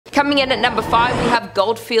Coming in at number 5, we have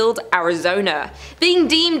Goldfield, Arizona. Being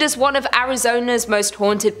deemed as one of Arizona's most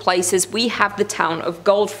haunted places, we have the town of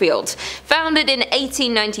Goldfield. Founded in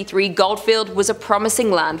 1893, Goldfield was a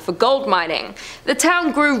promising land for gold mining. The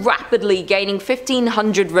town grew rapidly, gaining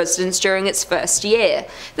 1,500 residents during its first year.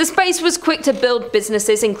 The space was quick to build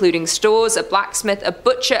businesses including stores, a blacksmith, a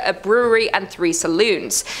butcher, a brewery, and 3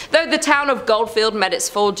 saloons. Though the town of Goldfield met its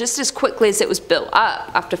fall just as quickly as it was built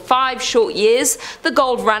up. After 5 short years, the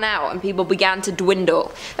gold ran out and people began to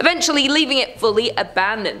dwindle, eventually leaving it fully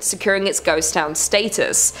abandoned, securing its ghost town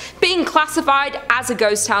status. Being classified as a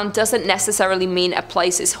ghost town doesn't necessarily mean a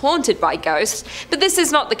place is haunted by ghosts, but this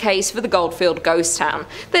is not the case for the Goldfield ghost town.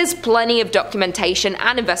 There's plenty of documentation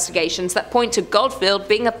and investigations that point to Goldfield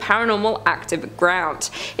being a paranormal active ground.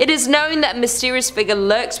 It is known that a mysterious figure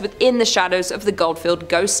lurks within the shadows of the Goldfield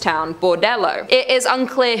ghost town, Bordello. It is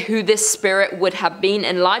unclear who this spirit would have been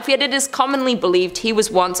in life, yet it is commonly believed he was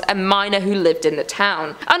once a miner who lived in the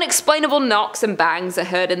town. Unexplainable knocks and bangs are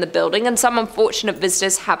heard in the building, and some unfortunate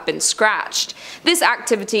visitors have been scratched. This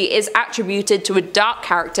activity is attributed to a dark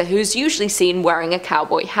character who's usually seen wearing a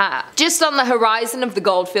cowboy hat. Just on the horizon of the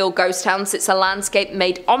Goldfield ghost town sits a landscape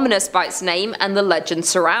made ominous by its name and the legends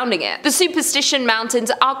surrounding it. The Superstition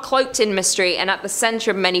Mountains are cloaked in mystery and at the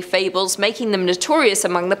center of many fables, making them notorious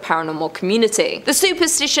among the paranormal community. The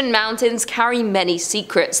Superstition Mountains carry many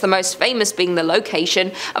secrets, the most famous being the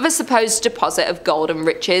location of a supposed deposit of gold and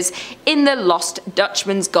riches in the Lost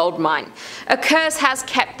Dutchman's gold mine. A curse has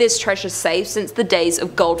kept this treasure safe since the days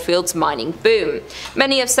of Goldfield's mining boom.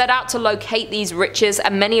 Many have set out to locate these riches,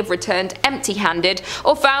 and many have returned empty-handed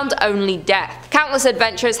or found only death. Countless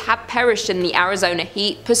adventurers have perished in the Arizona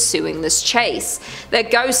heat pursuing this chase. Their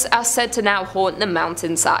ghosts are said to now haunt the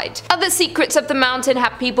mountainside. Other secrets of the mountain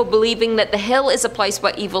have people believing that the hill is a place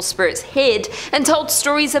where evil spirits hid and told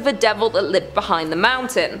stories of a devil that lived behind the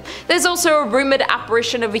mountain. There's also a rumored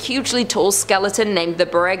apparition of a hugely tall skeleton named the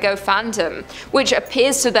Borrego Phantom, which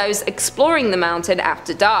appears to those exploring the mountain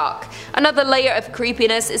after dark. Another layer of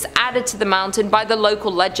creepiness is added to the mountain by the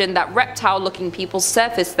local legend that reptile-looking people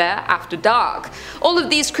surface there after dark. All of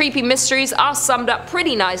these creepy mysteries are summed up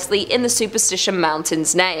pretty nicely in the Superstition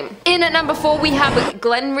Mountain's name. In at number 4, we have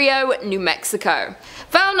Glen Rio, New Mexico.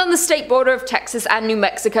 Found on the state border of Texas and New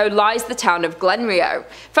Mexico lies the town of Glen Rio.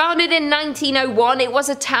 Founded in 1901, it was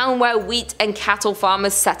a town where wheat and cattle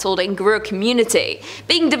farmers settled and grew a community.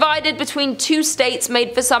 Being divided between 2 states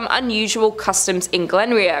made for some unusual customs in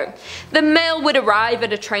Glen Rio. The mail would arrive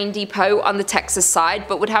at a train depot on the Texas side,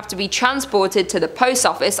 but would have to be transported to the post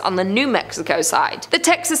office on the New Mexico side. The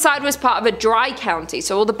Texas side was part of a dry county,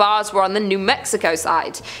 so all the bars were on the New Mexico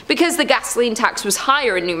side. Because the gasoline tax was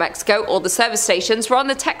higher in New Mexico, all the service stations were on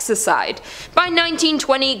the Texas side. By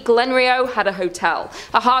 1920, Glen Rio had a hotel,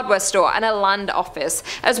 a hardware store, and a land office,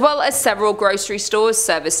 as well as several grocery stores,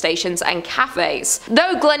 service stations, and cafes.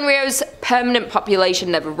 Though Glen Rio's permanent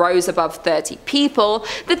population never rose above 30 people,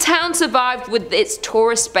 the town survived with its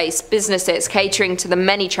tourist-based businesses catering to the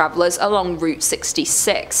many travelers along Route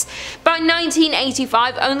 66. By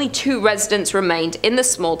 1985, only 2 residents remained in the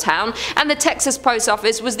small town, and the Texas post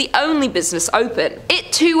office was the only business open.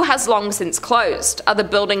 It too has long since closed. Other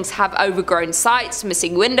buildings have overgrown sites,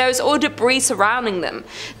 missing windows, or debris surrounding them.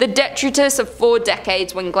 The detritus of 4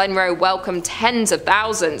 decades when Glen Rio welcomed tens of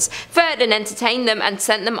thousands, fed and entertained them, and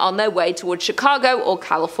sent them on their way towards Chicago or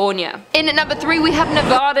California. In at number 3, we have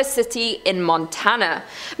Nevada City in Montana.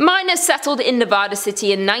 Miners settled in Nevada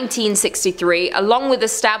City in 1963, along with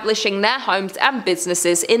establishing their homes and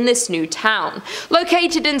businesses in this new town.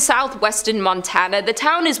 Located in southwestern Montana, the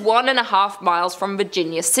town is 1.5 miles from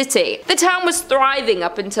Virginia City. The town was thriving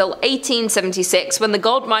up until 1876 when the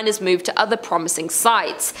gold miners moved to other promising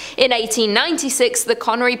sites. In 1896, the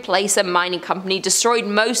Connery Placer Mining Company destroyed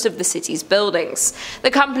most of the city's buildings.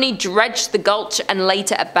 The company dredged the gulch and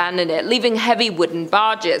later abandoned it, leaving heavy wooden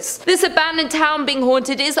barges. This abandoned town being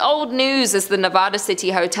haunted is old news, as the Nevada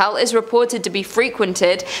City Hotel is reported to be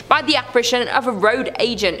frequented by the apparition of a road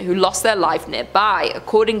agent who lost their life nearby,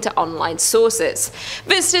 according to online sources.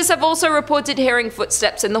 Visitors have also reported hearing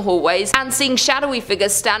footsteps in the hallways and seeing shadowy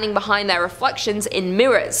figures standing behind their reflections in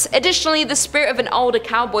mirrors. Additionally, the spirit of an older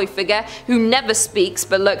cowboy figure who never speaks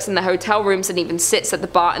but lurks in the hotel rooms and even sits at the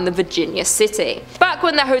bar in the Virginia City. Back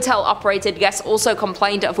when the hotel operated, guests also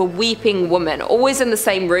complained of a weeping woman, always in the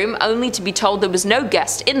same room, only to be told there was no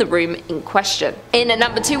guest in the room in question. In at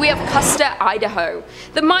number 2, we have Custer, Idaho.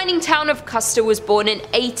 The mining town of Custer was born in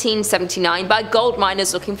 1879 by gold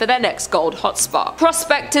miners looking for their next gold hotspot.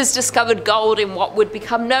 Prospectors discovered gold in what would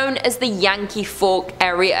become known as the Yankee Fork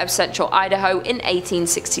area of central Idaho in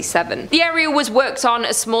 1867. The area was worked on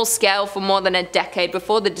a small scale for more than a decade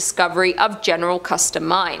before the discovery of General Custer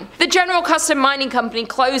Mine. The General Custer Mining Company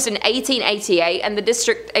closed in 1888 and the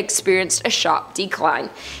district experienced a sharp decline.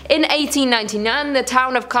 In 1899, the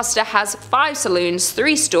town of Custer has 5 saloons,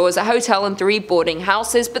 3 stores, a hotel and 3 boarding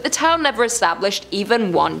houses, but the town never established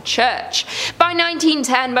even one church. By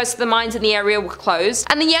 1910, most of the mines in the area were closed,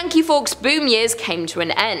 and the Yankee Forks boom years came to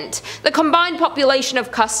an end. The combined population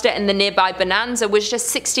of Custer and the nearby Bonanza was just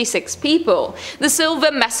 66 people. The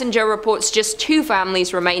Silver Messenger reports just 2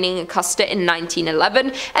 families remaining in Custer in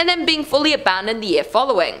 1911, and then being fully abandoned the year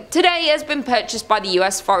following. Today it has been purchased by the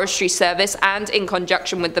US Forestry Service and, in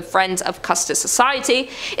conjunction with the Friends of Custer Society,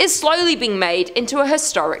 is slowly being made into a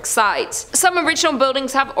historic site. Some original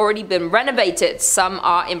buildings have already been renovated, some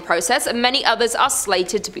are in process, and many others are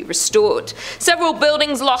slated to be restored. Several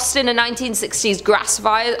buildings lost in a 1960s grass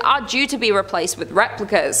fire are due to be replaced with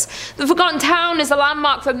replicas. The Forgotten Town is a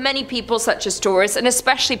landmark for many people such as tourists and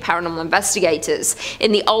especially paranormal investigators.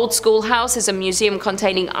 In the old schoolhouse is a museum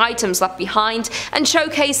containing items left behind and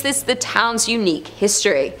showcases the town's unique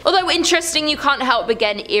history. Although interesting, you can't help but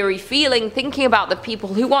get an eerie feeling thinking about the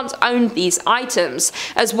people who once owned these items,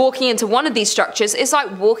 as walking into one of these structures is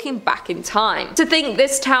like walking back in time. To think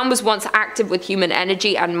this town was once active with human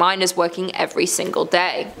energy and miners working every single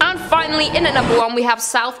day. And finally, in at number 1 we have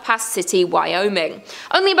South Pass City, Wyoming.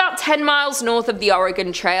 Only about 10 miles north of the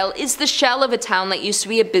Oregon Trail is the shell of a town that used to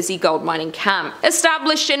be a busy gold mining camp.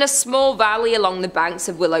 Established in a small valley along the banks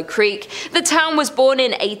of Willow Creek, the town was born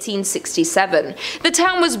in 1867. The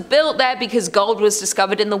town was built there because gold was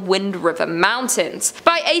discovered in the Wind River Mountains.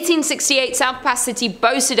 By 1868, South Pass City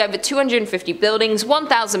boasted over 250 buildings,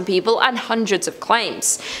 1,000 people, and hundreds of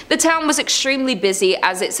claims. The town was extremely busy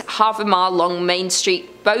as its half-a-mile-long main street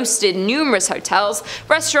boasted numerous hotels,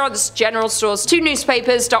 restaurants, general stores, 2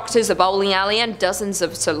 newspapers, doctors, a bowling alley, and dozens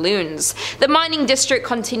of saloons. The mining district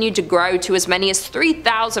continued to grow to as many as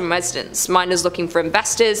 3,000 residents. Miners looking for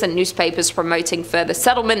investors and newspapers promoting further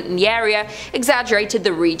settlement in the area exaggerated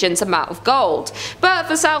the region's amount of gold. But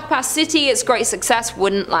for South Pass City, its great success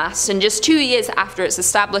wouldn't last, and just 2 years after its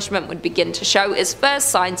establishment would begin to show its first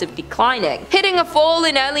signs of declining. Hitting a fall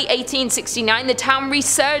in early 1869, the town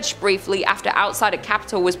resurged briefly after outsider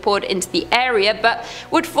capital was poured into the area, but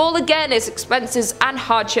would fall again as expenses and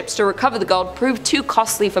hardships to recover the gold proved too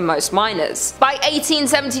costly for most miners. By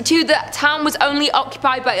 1872, the town was only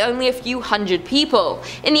occupied by only a few hundred people.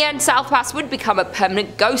 In the end, South Pass would become a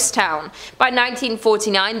permanent ghost town. By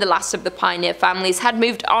 1949, the last of the pioneer families had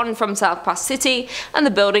moved on from South Pass City, and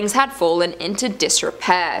the buildings had fallen into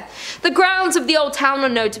disrepair. The grounds of the old town are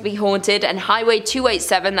known to be haunted, and Highway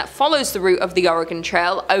 287 that follows the route of the Oregon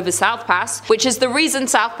Trail over South Pass, which is the reason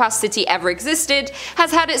South Pass City ever existed,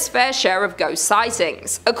 has had its fair share of ghost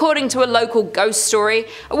sightings. According to a local ghost story,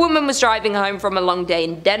 a woman was driving home from a long day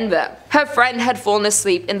in Denver. Her friend had fallen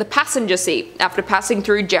asleep in the passenger seat. After passing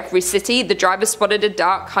through Jeffrey City, the driver spotted a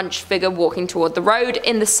dark, hunched figure walking toward the road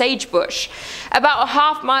in the sagebush. About a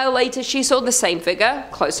half-mile later, she saw the same figure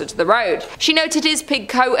closer to the road. She noted his pig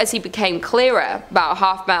coat as he became clearer. About a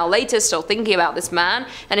half-mile later, still thinking about this man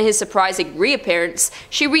and his surprising reappearance,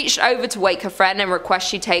 she reached over to wake her friend and request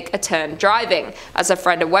she take a turn driving. As her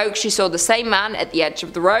friend awoke, she saw the same man at the edge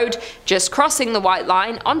of the road, just crossing the white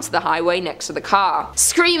line onto the highway next to the car.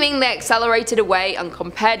 Screaming, they accelerated away and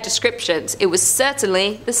compared descriptions. It was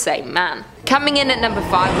certainly the same man. Coming in at number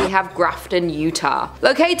 5, we have Grafton, Utah.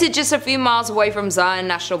 Located just a few miles away from Zion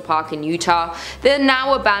National Park in Utah, the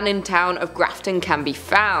now abandoned town of Grafton can be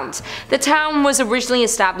found. The town was originally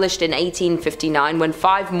established in 1859 when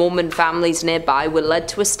 5 Mormon families nearby were led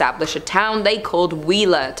to establish a town they called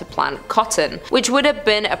Wheeler to plant cotton, which would have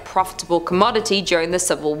been a profitable commodity during the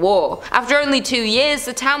Civil War. After only 2 years,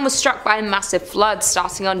 the town was struck by a massive flood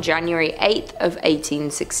starting on January 8th of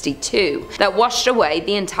 1862 that washed away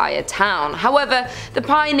the entire town. However, the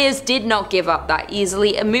pioneers did not give up that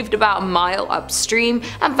easily and moved about a mile upstream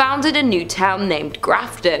and founded a new town named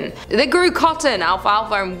Grafton. They grew cotton,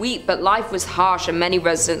 alfalfa and wheat, but life was harsh and many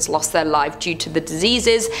residents lost their life due to the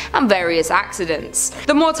diseases and various accidents.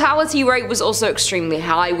 The mortality rate was also extremely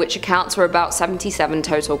high, which accounts for about 77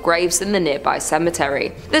 total graves in the nearby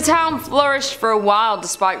cemetery. The town flourished for a while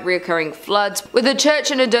despite recurring floods, with a church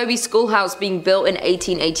and adobe schoolhouse being built in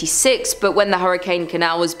 1886, but when the Hurricane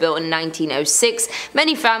Canal was built in 1906,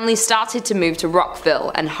 many families started to move to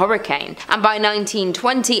Rockville and Hurricane, and by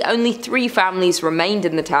 1920 only 3 families remained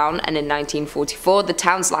in the town, and in 1944 the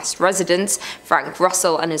town's last residents, Frank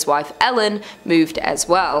Russell and his wife Ellen, moved as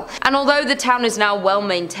well. And although the town is now well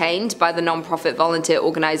maintained by the non-profit volunteer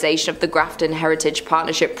organization of the Grafton Heritage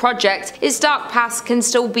Partnership Project, its dark past can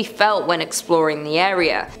still be felt when exploring the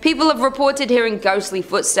area. People have reported hearing ghostly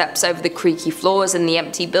footsteps over the creaky floors in the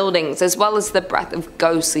empty buildings, as well as the breath of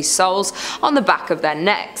ghostly souls on the back of their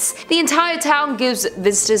necks. The entire town gives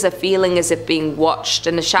visitors a feeling as if being watched,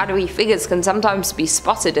 and the shadowy figures can sometimes be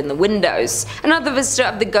spotted in the windows. Another visitor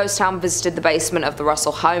of the ghost town visited the basement of the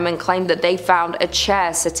Russell home and claimed that they found a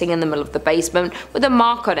chair sitting in the middle of the basement with a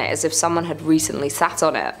mark on it as if someone had recently sat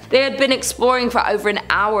on it. They had been exploring for over an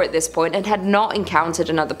hour at this point and had not encountered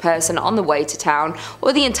another person on the way to town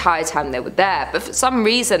or the entire time they were there, but for some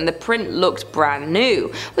reason the print looked brand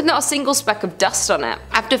new, with not a single speck of dust on it.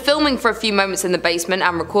 After filming for a few moments in the basement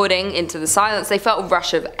and recording into the silence, they felt a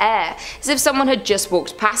rush of air, as if someone had just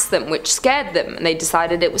walked past them, which scared them, and they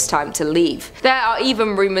decided it was time to leave. There are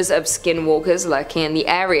even rumours of skinwalkers lurking in the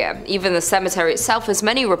area. Even the cemetery itself has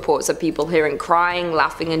many reports of people hearing crying,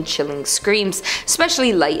 laughing and chilling screams,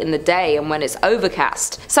 especially late in the day and when it's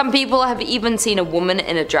overcast. Some people have even seen a woman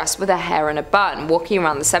in a dress with her hair in a bun walking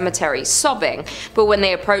around the cemetery sobbing, but when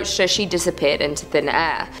they approached her she disappeared into thin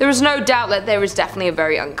air. There is no doubt that there is definitely a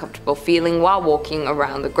very uncomfortable feeling while walking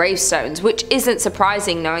around the gravestones, which isn't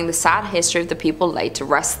surprising knowing the sad history of the people laid to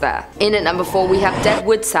rest there. In at number 4 we have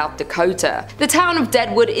Deadwood, South Dakota. The town of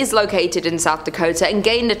Deadwood is located in South Dakota and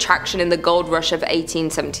gained attraction in the gold rush of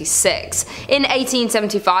 1876. In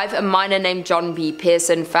 1875 a miner named John B.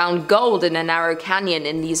 Pearson found gold in a narrow canyon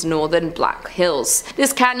in these northern Black Hills.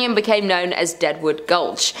 This canyon became known as Deadwood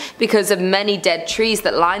Gulch because of many dead trees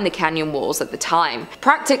that lined the canyon walls at the time.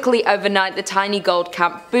 Practically overnight the tiny gold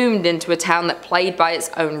camp boomed into a town that played by its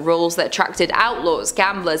own rules that attracted outlaws,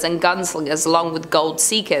 gamblers and gunslingers along with gold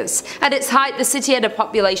seekers. At its height the city had a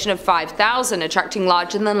population of 5,000, attracting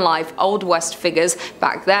larger than life Old West figures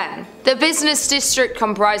back then. The business district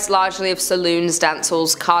comprised largely of saloons, dance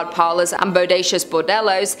halls, card parlors and bodacious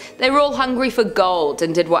bordellos. They were all hungry for gold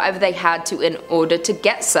and did whatever they had to in order to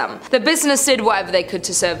get some. The business did whatever they could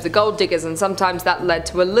to serve the gold diggers, and sometimes that led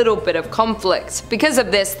to a little bit of conflict. Because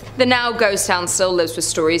of this, the now ghost town still lives with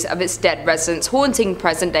stories of its dead residents haunting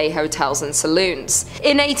present-day hotels and saloons.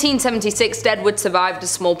 In 1876 Deadwood survived a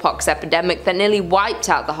smallpox epidemic that nearly wiped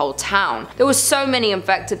out the whole town. There were so many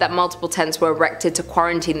infected that multiple tents were erected to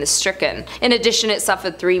quarantine the stricken. In addition, it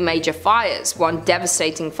suffered 3 major fires. One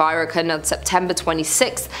devastating fire occurred on September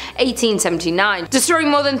 26, 1879, destroying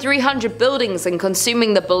more than 300 buildings and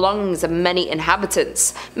consuming the belongings of many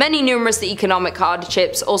inhabitants. Many numerous economic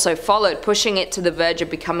hardships also followed, pushing it to the verge of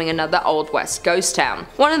becoming another Old West ghost town.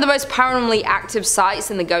 One of the most paranormally active sites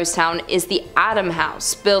in the ghost town is the Adam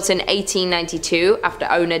House. Built in 1892 after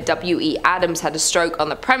owner W.E. Adams had a stroke on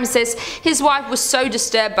the premises, his wife was so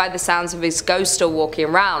disturbed by the sounds of his ghost still walking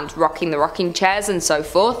around, rocking the rocking chairs and so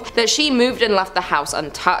forth, that she moved and left the house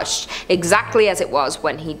untouched, exactly as it was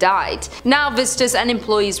when he died. Now visitors and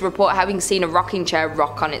employees report having seen a rocking chair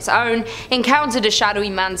rock on its own, encountered a shadowy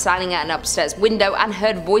man standing at an upstairs window and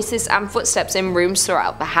heard voices and footsteps in rooms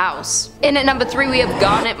throughout the house. In at number 3 we have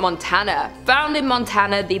Garnett, Montana. Found in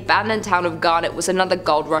Montana, the abandoned town of Garnett was another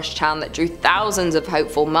gold rush town that drew thousands of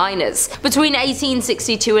hopeful miners. Between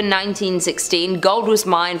 1862 and 1916 gold was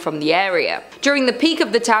mined from the area. During the peak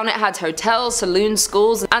of the town it had hotels, saloons,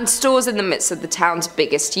 schools and stores in the midst of the town's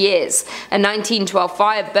biggest years. A 1912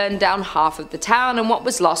 fire burned down half of the town and what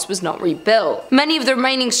was lost was not rebuilt. Many of the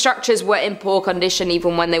remaining structures were in poor condition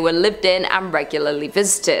even when they were lived in and regularly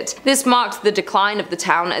visited. This marked the decline of the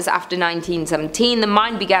town, as after 1917 the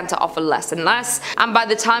mine began to offer less and less, and by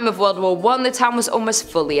the time of World War I the town was almost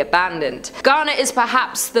fully abandoned. Garnett is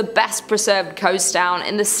perhaps the best preserved ghost town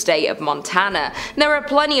in the state of Montana. There are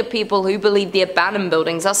plenty of people who believe the abandoned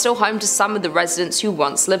buildings are still home to some of the residents who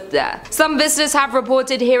once lived there. Some visitors have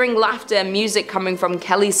reported hearing laughter and music coming from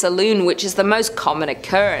Kelly's Saloon, which is the most common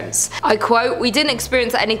occurrence. I quote, "We didn't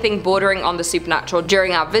experience anything bordering on the supernatural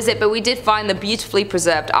during our visit, but we did find the beautifully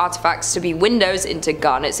preserved artifacts to be windows into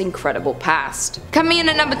Garnett's incredible past." Coming in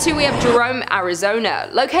at number 2 we have Jerome, Arizona.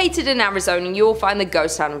 Located in Arizona you will find the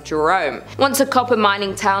ghost town of Jerome. Once a copper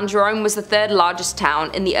mining town, Jerome was the 3rd largest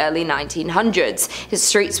town in the early 1900s. Its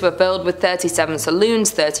streets were filled with 37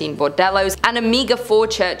 saloons, 13 bordellos and a meager 4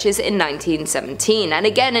 churches in 1917, and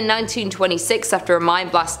again in 1926 after a mine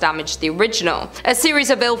blast damaged the original. A series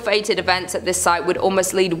of ill-fated events at this site would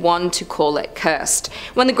almost lead one to call it cursed.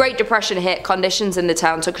 When the Great Depression hit, conditions in the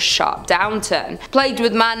town took a sharp downturn. Plagued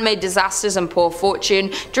with man-made disasters and poor fortune,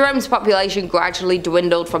 fortune, Jerome's population gradually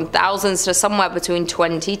dwindled from thousands to somewhere between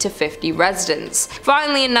 20 to 50 residents.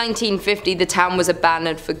 Finally, in 1950, the town was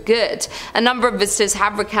abandoned for good. A number of visitors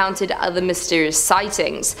have recounted other mysterious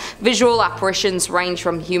sightings. Visual apparitions range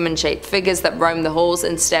from human-shaped figures that roam the halls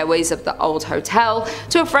and stairways of the old hotel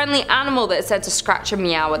to a friendly animal that is said to scratch and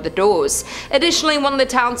meow at the doors. Additionally, one of the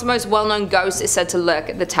town's most well-known ghosts is said to lurk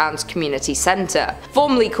at the town's community center.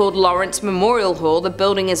 Formerly called Lawrence Memorial Hall, the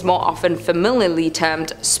building is more often familiarly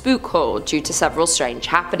termed Spook Hall due to several strange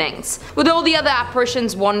happenings. With all the other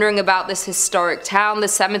apparitions wandering about this historic town, the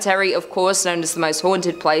cemetery, of course, known as the most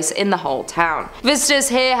haunted place in the whole town. Visitors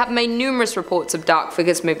here have made numerous reports of dark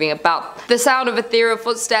figures moving about, the sound of ethereal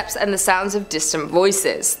footsteps, and the sounds of distant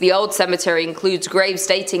voices. The old cemetery includes graves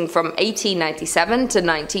dating from 1897 to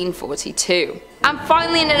 1942. And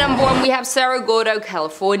finally, in at number 1, we have Cerro Gordo,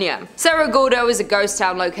 California. Cerro Gordo is a ghost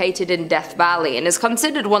town located in Death Valley and is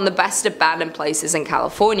considered one of the best abandoned places in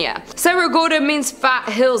California. Cerro Gordo means fat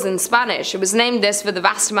hills in Spanish. It was named this for the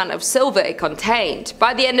vast amount of silver it contained.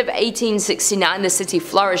 By the end of 1869, the city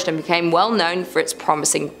flourished and became well known for its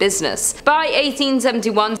promising business. By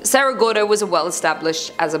 1871, Cerro Gordo was well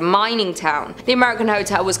established as a mining town. The American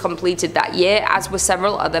Hotel was completed that year, as were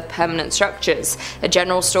several other permanent structures, a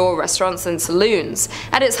general store, restaurants, and saloons.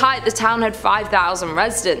 At its height, the town had 5,000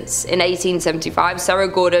 residents. In 1875, Cerro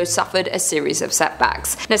Gordo suffered a series of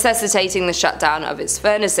setbacks, necessitating the shutdown of its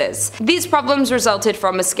furnaces. These problems resulted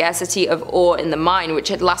from a scarcity of ore in the mine, which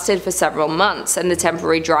had lasted for several months, and the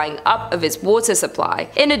temporary drying up of its water supply.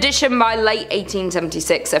 In addition, by late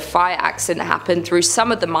 1876, a fire accident happened through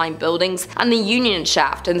some of the mine buildings and the union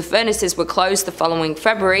shaft, and the furnaces were closed the following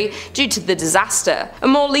February due to the disaster. A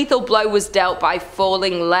more lethal blow was dealt by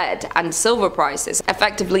falling lead and silver prices,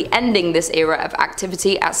 effectively ending this era of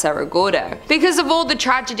activity at Cerro Gordo. Because of all the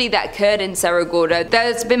tragedy that occurred in Cerro Gordo,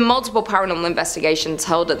 there's been multiple paranormal investigations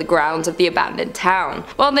held at the grounds of the abandoned town.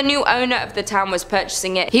 While the new owner of the town was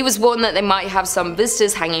purchasing it, he was warned that they might have some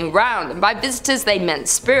visitors hanging around, and by visitors they meant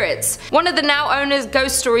spirits. One of the now owner's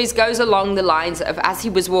ghost stories goes along the lines of, as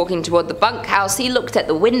he was walking toward the bunkhouse, he looked at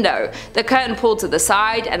the window, the curtain pulled to the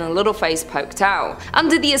side, and a little face poked out.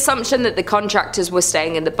 Under the assumption that the contractors were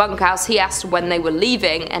staying in the bunkhouse, he asked when they were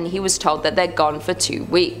leaving, and he was told that they're gone for 2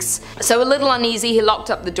 weeks. So a little uneasy, he locked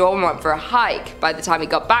up the door and went for a hike. By the time he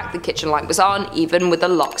got back, the kitchen light was on, even with the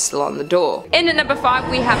lock still on the door. In at number 5,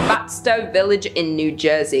 we have Batstow Village in New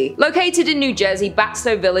Jersey. Located in New Jersey,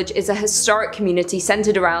 Batstow Village is a historic community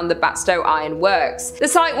centered around the Batstow Iron Works. The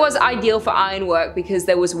site was ideal for ironwork because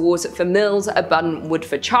there was water for mills, abundant wood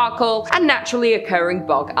for charcoal, and naturally occurring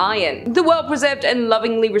bog iron. The well-preserved and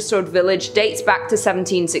lovingly restored village dates back to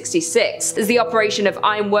 1766. As the operation of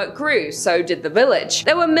ironwork grew, so did the village.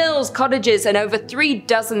 There were mills, cottages, and over 3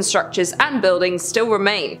 dozen structures and buildings still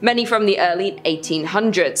remain, many from the early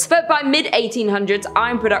 1800s. But by mid-1800s,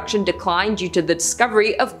 iron production declined due to the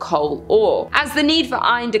discovery of coal ore. As the need for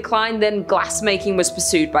iron declined, then glassmaking was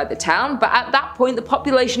pursued by the town, but at that point the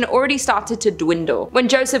population already started to dwindle. When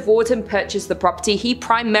Joseph Wharton purchased the property, he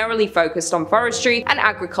primarily focused on forestry and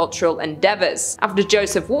agricultural endeavors. After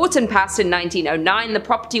Joseph Wharton passed in 1909, the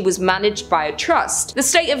property was managed by a trust. The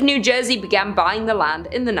state of New Jersey began buying the land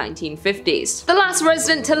in the 1950s. The last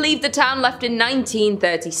resident to leave the town left in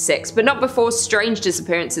 1936, but not before strange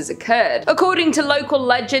disappearances occurred. According to local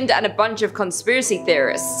legend and a bunch of conspiracy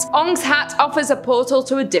theorists, Ong's Hat offers a portal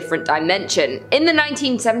to a different dimension. In the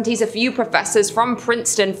 1970s, a few professors from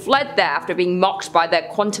Princeton fled there after being mocked by their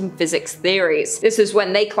quantum physics theories. This was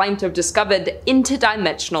when they claimed to have discovered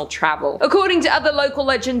interdimensional travel. According to other local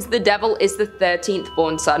legends, the devil is the 13th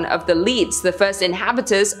born son of the Leeds, the first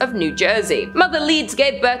inhabitants of New Jersey. Mother Leeds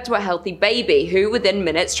gave birth to a healthy baby, who within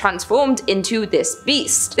minutes transformed into this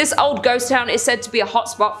beast. This old ghost town is said to be a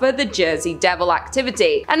hotspot for the Jersey Devil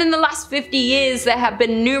activity, and in the last 50 years there have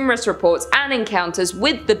been numerous reports and encounters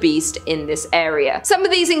with the beast in this area. Some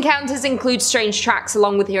of these encounters include strange tracks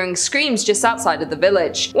along with hearing screams just outside of the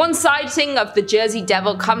village. One sighting of the Jersey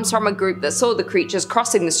Devil comes from a group that saw the creatures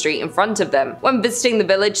crossing the street in front of them. When visiting the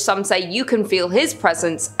village, some say you can feel his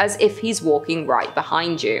presence as if he's walking right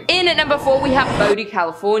behind you. In at number 4, we have Bodie,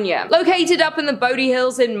 California. Located up in the Bodie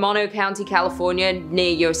Hills in Mono County, California,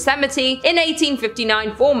 near Yosemite, in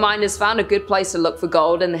 1859, 4 miners found a good place to look for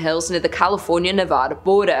gold in the hills near the California-Nevada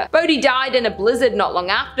border. Bodie died in a blizzard not long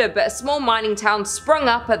after, but a small mining town sprung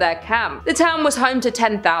up at their camp. The town was home to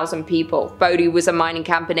 10,000 people. Bodie was a mining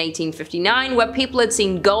camp in 1859 where people had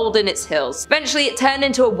seen gold in its hills. Eventually it turned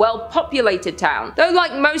into a well-populated town. Though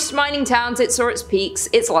like most mining towns, it saw its peaks,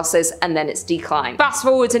 its losses, numbers and then its decline. Fast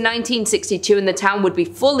forward to 1962 and the town would be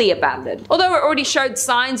fully abandoned. Although it already showed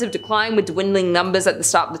signs of decline with dwindling numbers at the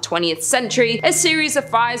start of the 20th century, a series of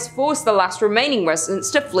fires forced the last remaining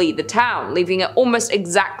residents to flee the town, leaving it almost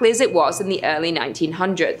exactly as it was in the early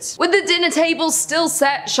 1900s. With the dinner tables still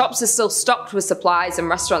set, shops are still stocked with supplies, and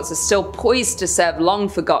restaurants are still poised to serve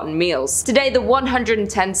long-forgotten meals. Today, the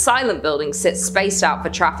 110 silent buildings sit spaced out for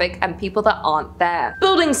traffic and people that aren't there.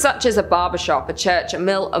 Buildings such as a barbershop, a church, a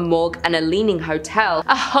mill, a morgue, and a leaning hotel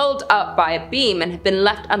are held up by a beam and have been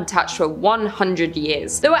left untouched for 100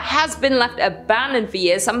 years. Though it has been left abandoned for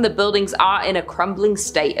years, some of the buildings are in a crumbling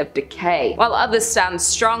state of decay, while others stand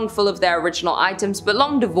strong, full of their original items but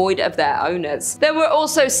long devoid of their owners. There were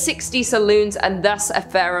also 60 saloons and thus a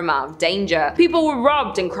fair amount of danger. People were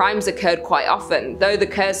robbed and crimes occurred quite often, though the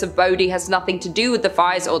curse of Bodie has nothing to do with the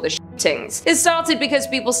fires or the shootings. It started because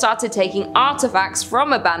people started taking artifacts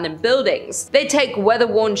from abandoned buildings. They take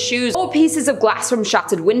weather-worn shoes or pieces of glass from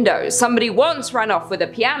shattered windows. Somebody once ran off with a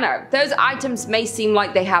piano. Those items may seem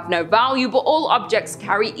like they have no value, but all objects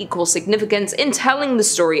carry equal significance in telling the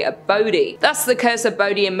story of Bodie. Thus the curse of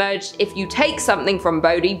Bodie emerged: if you take something from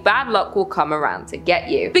Bodie, bad luck will come around to get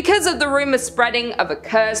you. Because of the rumor spreading of a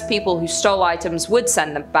curse, people who stole items would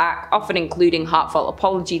send them back, often including heartfelt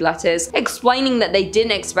apology letters, explaining that they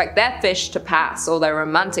didn't expect their fish to pass or their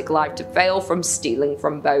romantic life to fail from stealing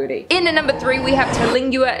from Bodie. In at number 3 we have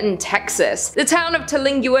Terlingua in Texas. The town of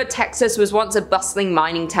Terlingua, Texas was once a bustling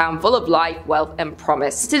mining town full of life, wealth, and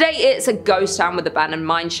promise. Today it's a ghost town with abandoned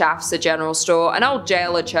mine shafts, a general store, an old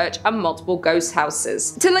jail, a church, and multiple ghost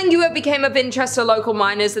houses. Terlingua became of interest to local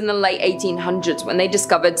miners in the late 1800s when they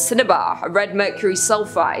discovered cinnabar, a red mercury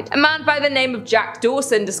sulfide. A man by the name of Jack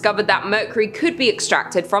Dawson discovered that mercury could be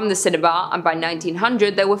extracted from the cinnabar, and by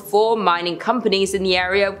 1900 there were 4 mining companies in the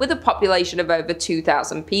area with a population of over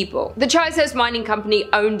 2,000 people. The Chisos Mining Company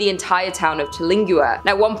owned the entire town of Terlingua, and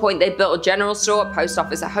at one point they built a general store, a post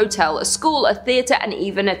office, a hotel, a school, a theatre, and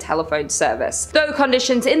even a telephone service. Though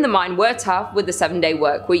conditions in the mine were tough, with the 7-day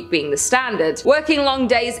work week being the standard, working long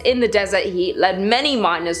days in the desert heat led many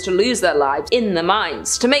miners to lose their lives in the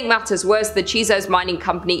mines. To make matters worse, the Chisos Mining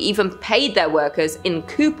Company even paid their workers in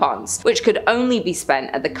coupons, which could only be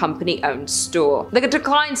spent at the company-owned store. The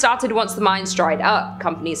decline started once the mines dried up.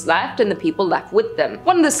 Companies left and the people left with them.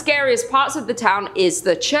 One of the scariest parts of the town is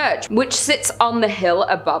the church, which sits on the hill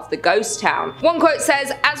above the ghost town. One quote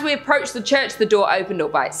says, "As we approached the church, the door opened all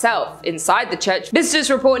by itself. Inside the church, visitors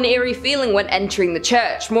report an eerie feeling when entering the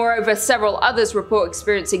church. Moreover, several others report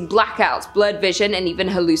experiencing blackouts, blurred vision, and even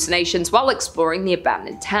hallucinations while exploring the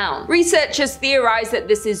abandoned town." Researchers theorize that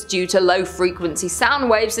this is due to low-frequency sound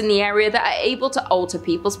waves in the area that are able to alter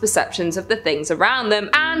people's perceptions of the things around them,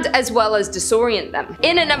 and as well as disorient them.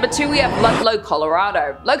 In at number 2 we have Ludlow,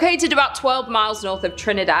 Colorado. Located about 12 miles north of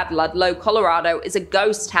Trinidad, Ludlow, Colorado is a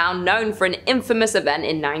ghost town known for an infamous event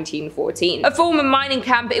in 1914. A former mining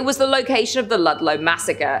camp, it was the location of the Ludlow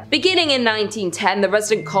Massacre. Beginning in 1910, the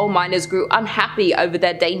resident coal miners grew unhappy over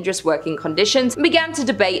their dangerous working conditions and began to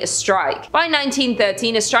debate a strike. By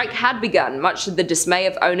 1913, a strike had begun, much to the dismay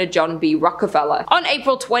of owner John B. Rockefeller. On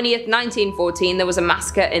April 20th, 1914, there was a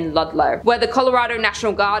massacre in Ludlow, where the Colorado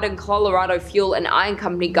National Guard and Colorado Fuel and Iron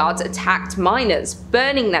Company guards attacked miners,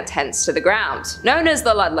 burning their tents to the ground. Known as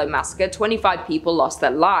the Ludlow Massacre, 25 people lost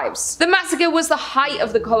their lives. The massacre was the height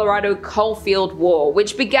of the Colorado Coalfield War,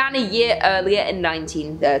 which began a year earlier in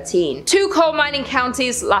 1913. 2 coal mining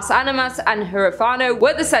counties, Las Animas and Huerfano,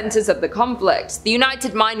 were the centers of the conflict. The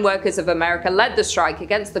United Mine Workers of America led the strike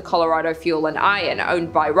against the Colorado Fuel and Iron,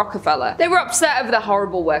 owned by Rockefeller. They were upset over the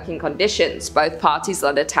horrible working conditions. Both parties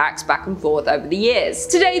led attacks back and forth over the years.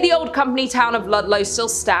 Today, the old company town of Ludlow still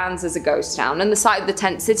stands as a ghost town, and the site of the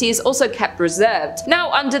tent city is also kept reserved,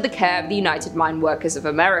 now under the care of the United Mine Workers of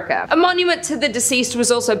America. A monument to the deceased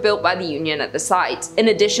was also built by the Union at the site. In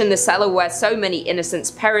addition, the cellar where so many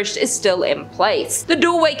innocents perished is still in place. The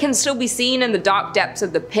doorway can still be seen and the dark depths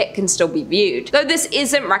of the pit can still be viewed. Though this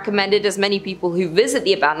isn't recommended, as many people who visit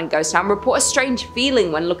the abandoned ghost town report a strange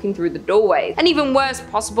feeling when looking through the doorway, and even worse,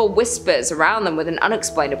 possible whispers around them with an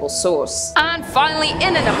unexplainable source. And finally,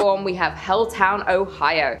 in at number 1 we have Helltown,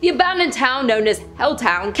 Ohio. The abandoned town known as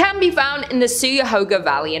Helltown can be found in the Cuyahoga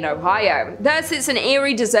Valley in Ohio. Thus, it's an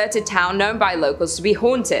eerie, deserted town known by locals to be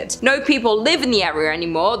haunted. No people live in the area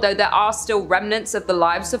anymore, though there are still remnants of the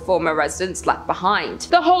lives of former residents left behind.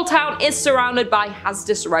 The whole town is surrounded by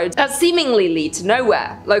hazardous roads that seemingly lead to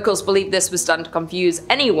nowhere. Locals believe this was done to confuse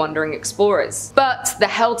any wandering explorers. But the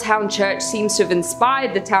Helltown Church seems to have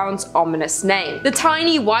inspired the town's ominous name. The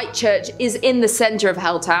tiny white church is in the center of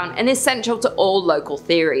Helltown and is central to all local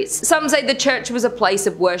theories. Some say the church was a place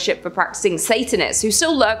of worship for practicing Satanists who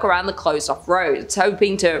still lurk around the closed-off roads,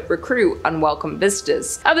 hoping to recruit unwelcome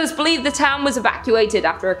visitors. Others believe the town was evacuated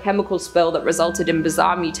after a chemical spill that resulted in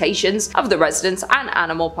bizarre mutations of the residents and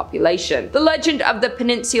animal population. The legend of the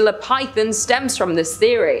Peninsula Python stems from this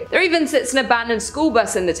theory. There even sits an abandoned school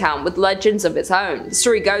bus in the town with legends of its own. The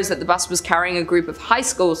story goes that the bus was carrying a group of high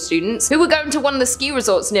school students who were going to one of the ski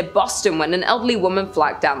resorts near Boston when an elderly woman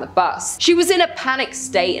flagged down the bus. She was in a panicked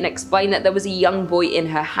state and explained that there was a young boy in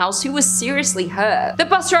her house who was seriously hurt. The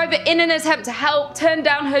bus driver, in an attempt to help, turned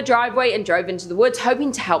down her driveway and drove into the woods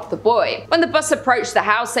hoping to help the boy. When the bus approached the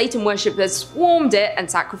house, Satan worshippers swarmed it and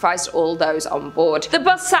sacrificed all those on board. The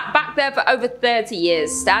bus sat back there for over 30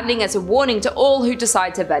 years, standing as a warning to all who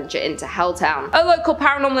decide to venture into Helltown. A local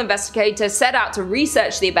paranormal investigator set out to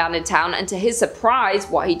research the abandoned town, and to his surprise,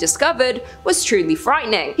 what he discovered was truly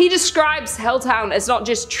frightening. He describes Helltown as not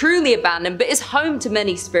just truly abandoned, but is home to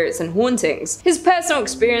many spirits and hauntings. His personal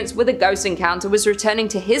experience with a ghost encounter was returning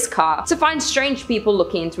to his car to find strange people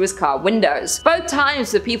looking into his car windows. Both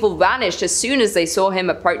times the people vanished as soon as they saw him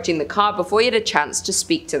approaching the car before he had a chance to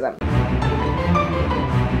speak to them.